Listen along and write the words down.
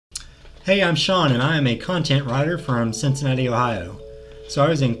Hey, I'm Sean and I am a content writer from Cincinnati, Ohio. So I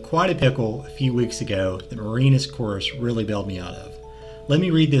was in quite a pickle a few weeks ago that Marina's course really bailed me out of. Let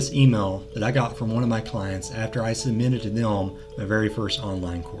me read this email that I got from one of my clients after I submitted to them my very first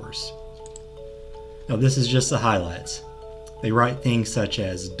online course. Now this is just the highlights. They write things such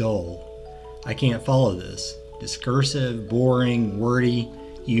as dull, I can't follow this, discursive, boring, wordy,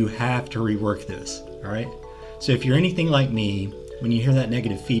 you have to rework this, alright? So if you're anything like me, when you hear that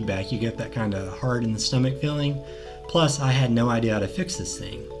negative feedback, you get that kind of hard in the stomach feeling. Plus, I had no idea how to fix this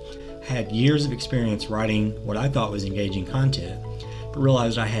thing. I had years of experience writing what I thought was engaging content, but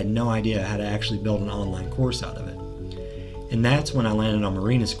realized I had no idea how to actually build an online course out of it. And that's when I landed on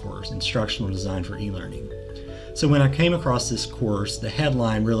Marina's course, Instructional Design for E-Learning. So when I came across this course, the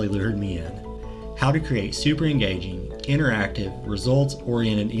headline really lured me in. How to create super engaging, interactive,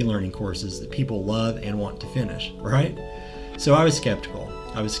 results-oriented e-learning courses that people love and want to finish, right? So I was skeptical.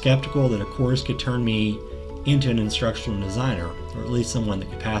 I was skeptical that a course could turn me into an instructional designer, or at least someone that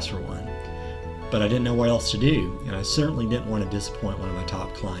could pass for one. But I didn't know what else to do, and I certainly didn't want to disappoint one of my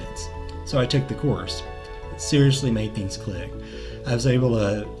top clients. So I took the course. It seriously made things click. I was able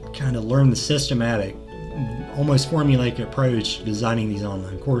to kind of learn the systematic, almost formulaic approach to designing these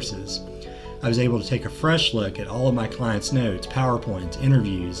online courses. I was able to take a fresh look at all of my clients' notes, PowerPoints,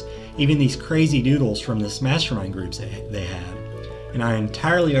 interviews, even these crazy doodles from this mastermind groups they had. And I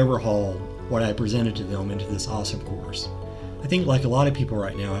entirely overhauled what I presented to them into this awesome course. I think like a lot of people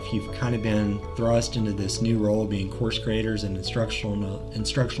right now, if you've kind of been thrust into this new role of being course creators and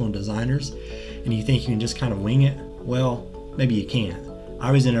instructional designers, and you think you can just kind of wing it, well, maybe you can't.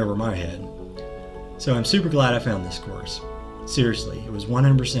 I was in over my head. So I'm super glad I found this course. Seriously, it was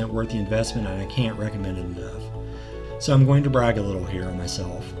 100% worth the investment and I can't recommend it enough. So I'm going to brag a little here on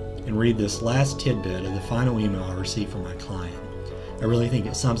myself and read this last tidbit of the final email I received from my client. I really think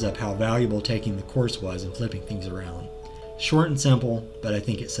it sums up how valuable taking the course was and flipping things around. Short and simple, but I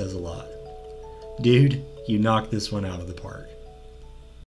think it says a lot. Dude, you knocked this one out of the park.